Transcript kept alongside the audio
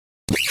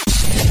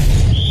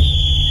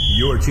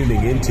You're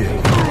tuning into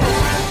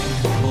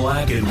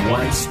Black and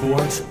White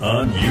Sports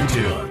on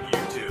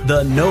YouTube.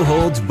 The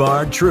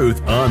no-holds-barred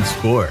truth on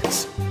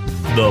sports.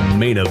 The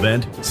main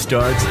event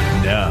starts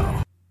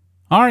now.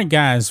 All right,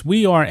 guys,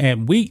 we are at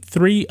week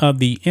 3 of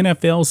the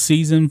NFL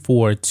season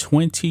for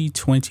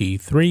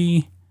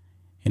 2023.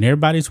 And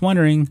everybody's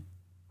wondering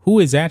who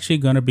is actually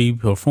going to be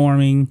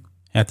performing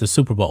at the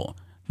Super Bowl.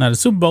 Now, the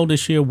Super Bowl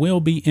this year will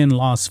be in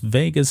Las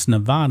Vegas,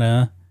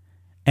 Nevada.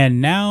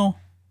 And now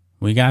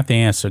we got the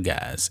answer,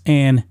 guys.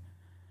 And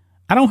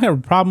I don't have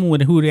a problem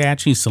with who they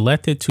actually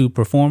selected to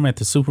perform at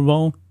the Super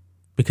Bowl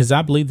because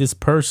I believe this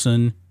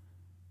person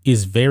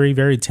is very,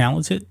 very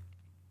talented.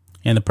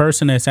 And the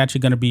person that's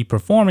actually going to be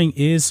performing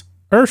is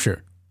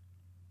Usher.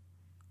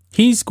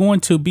 He's going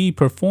to be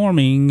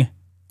performing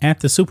at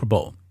the Super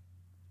Bowl.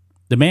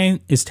 The man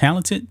is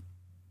talented.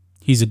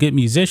 He's a good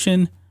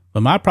musician.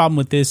 But my problem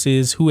with this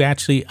is who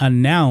actually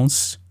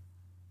announced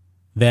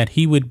that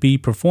he would be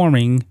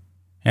performing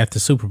at the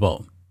Super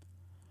Bowl.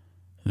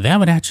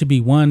 That would actually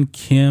be one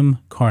Kim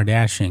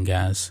Kardashian,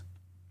 guys.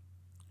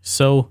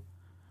 So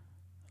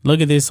look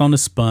at this on the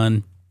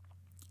spun.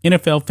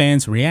 NFL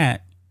fans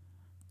react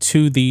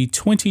to the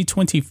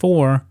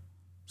 2024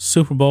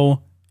 Super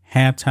Bowl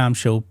halftime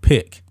show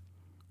pick.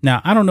 Now,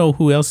 I don't know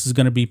who else is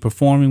going to be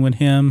performing with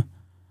him,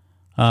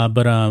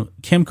 but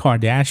Kim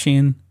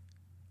Kardashian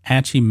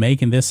actually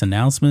making this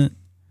announcement,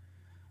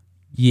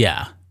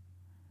 yeah,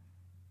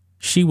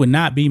 she would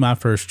not be my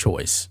first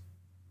choice.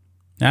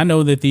 Now, I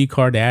know that the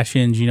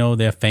Kardashians, you know,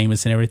 they're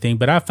famous and everything,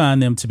 but I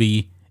find them to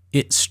be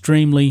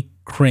extremely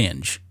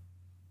cringe.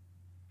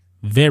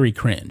 Very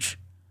cringe.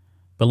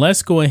 But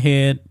let's go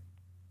ahead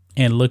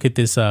and look at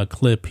this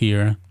clip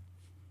here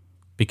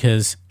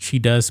because she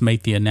does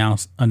make the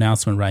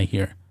announcement right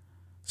here.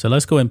 So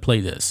let's go ahead and play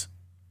this.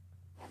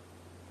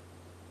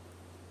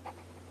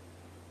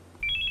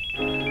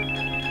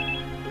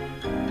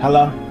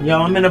 Hello? Yo,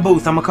 I'm in the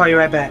booth. I'm gonna call you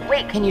right back.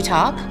 Wait, can you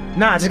talk?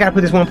 Nah, I just gotta put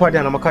this one part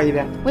down. I'm gonna call you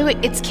back. Wait,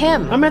 it's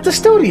Kim. I'm at the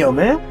studio,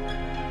 man.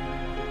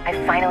 I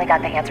finally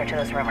got the answer to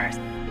those rumors.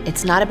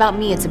 It's not about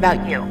me, it's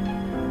about you.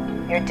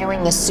 You're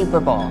doing the Super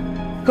Bowl.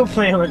 Quit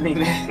playing with me,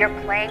 man.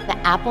 You're playing The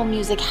Apple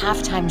Music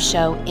halftime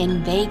show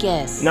in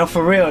Vegas. No,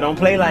 for real. Don't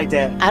play like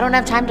that. I don't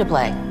have time to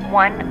play.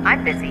 1,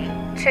 I'm busy.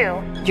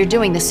 2, You're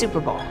doing the Super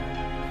Bowl.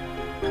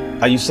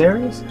 Are you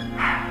serious?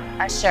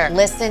 Usher.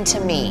 Listen to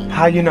me.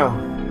 How you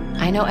know?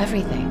 I know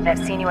everything.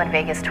 I've seen you in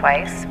Vegas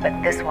twice,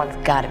 but this one's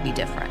Gotta be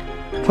different.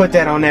 Put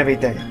that on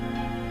everything.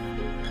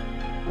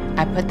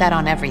 I put that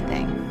on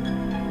everything.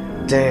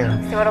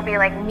 Damn. so it'll be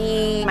like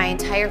Me, my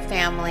entire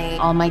family,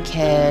 all my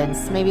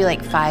kids, maybe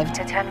like 5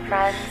 to 10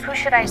 friends. Who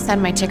should I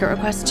send my ticket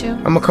request to.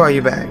 I'm gonna call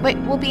you back. Wait,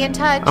 we'll be in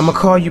touch. I'm gonna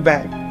call you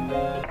back.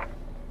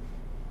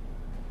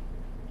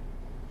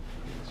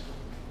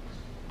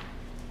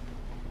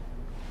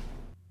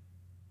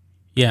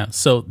 Yeah,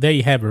 so there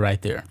you have it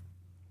right there.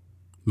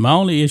 My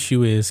only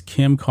issue is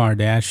Kim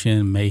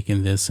Kardashian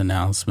making this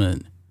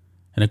announcement.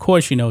 And of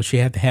course, you know, she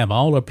had to have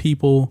all her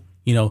people,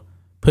 you know,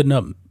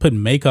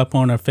 putting makeup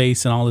on her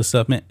face and all this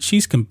stuff. Man,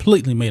 she's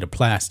completely made of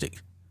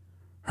plastic.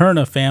 Her and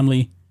her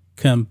family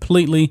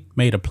completely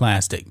made of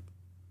plastic.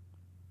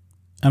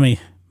 I mean,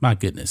 my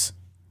goodness.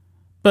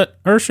 But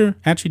Usher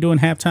actually doing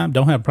halftime,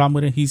 don't have a problem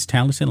with it. He's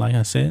talented, like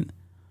I said.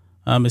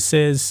 It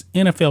says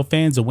NFL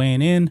fans are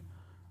weighing in.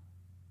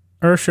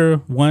 Usher,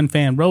 one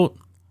fan wrote,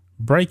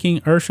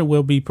 breaking, Usher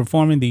will be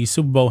performing the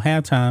Super Bowl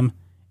halftime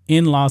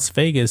in Las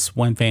Vegas,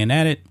 one fan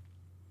added.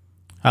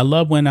 I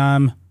love when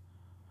I'm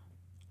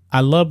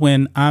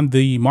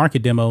the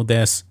market demo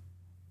that's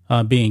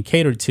being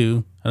catered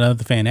to,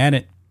 another fan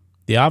added.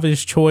 The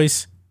obvious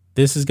choice,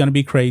 this is going to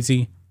be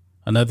crazy,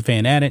 another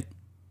fan added.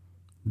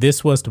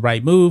 This was the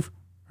right move.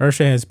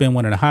 Usher has been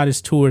one of the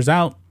hottest tours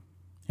out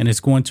and is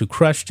going to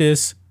crush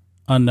this,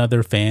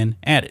 another fan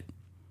added.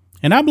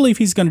 And I believe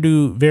he's going to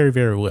do very,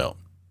 very well.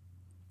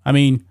 I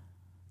mean,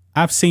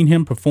 I've seen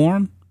him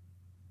perform.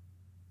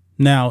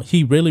 Now,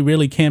 he really,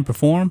 really can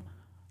perform.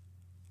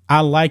 I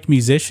like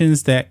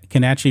musicians that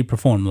can actually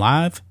perform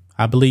live.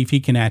 I believe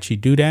he can actually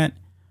do that.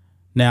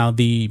 Now,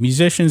 the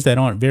musicians that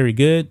aren't very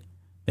good,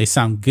 they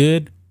sound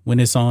good when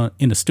it's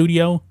in the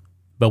studio,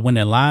 but when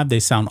they're live,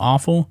 they sound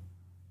awful.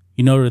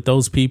 You know that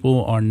those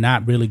people are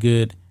not really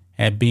good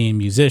at being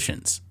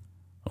musicians.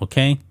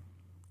 Okay?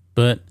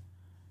 But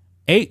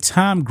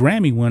 8-time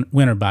Grammy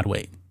winner, by the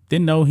way.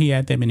 Didn't know he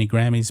had that many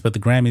Grammys, but the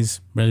Grammys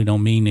really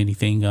don't mean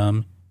anything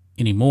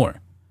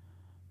anymore.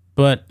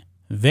 But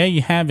there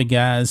you have it,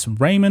 guys.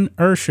 Raymond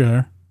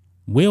Usher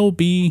will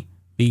be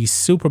the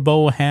Super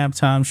Bowl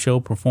halftime show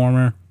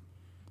performer.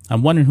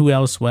 I'm wondering who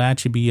else will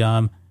actually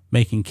be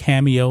making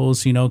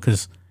cameos, you know,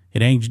 because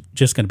it ain't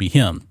just going to be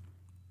him.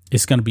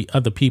 It's going to be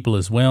other people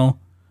as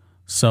well.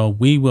 So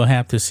we will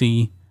have to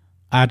see.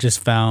 I just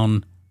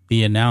found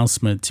the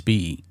announcement to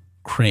be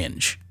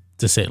cringe,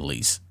 to say the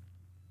least.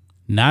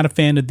 Not a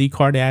fan of the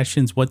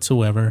Kardashians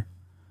whatsoever.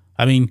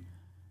 I mean,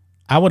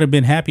 I would have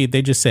been happy if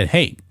they just said,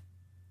 hey,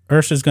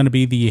 Usher's going to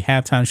be the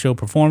halftime show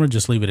performer.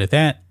 Just leave it at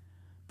that.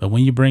 But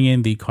when you bring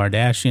in the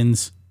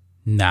Kardashians,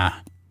 nah.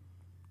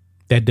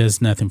 that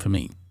does nothing for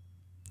me.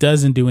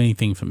 Doesn't do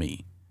anything for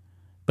me.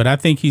 But I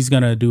think he's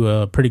going to do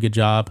a pretty good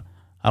job.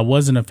 I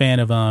wasn't a fan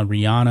of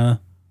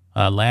Rihanna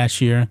last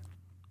year.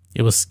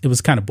 It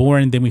was kind of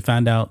boring. Then we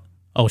found out,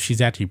 oh,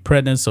 she's actually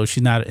pregnant, so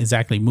she's not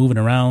exactly moving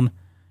around.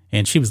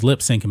 And she was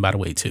lip syncing, by the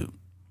way, too.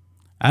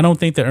 I don't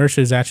think that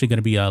Usher is actually going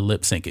to be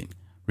lip syncing.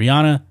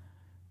 Rihanna,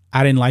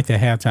 I didn't like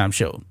that halftime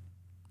show.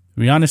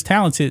 Rihanna's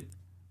talented,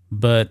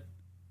 but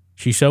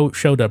she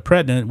showed up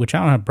pregnant, which I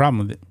don't have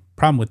a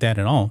problem with that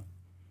at all.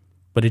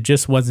 But it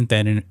just wasn't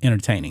that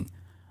entertaining.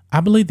 I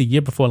believe the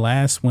year before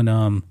last, when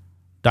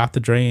Dr.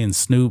 Dre and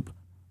Snoop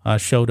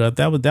showed up,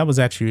 that was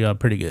actually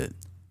pretty good.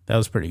 That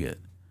was pretty good.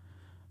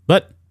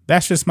 But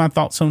that's just my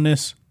thoughts on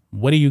this.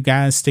 What do you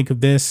guys think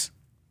of this?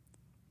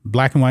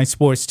 Black and White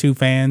Sports 2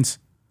 fans,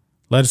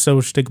 let us know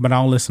what you think about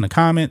all this in the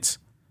comments.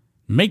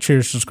 Make sure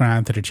to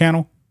subscribe to the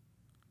channel,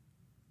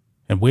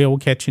 and we'll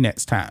catch you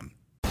next time.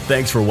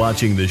 Thanks for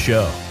watching the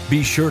show.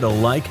 Be sure to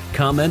like,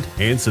 comment,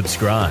 and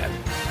subscribe.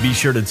 Be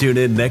sure to tune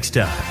in next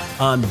time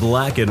on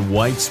Black and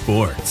White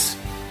Sports.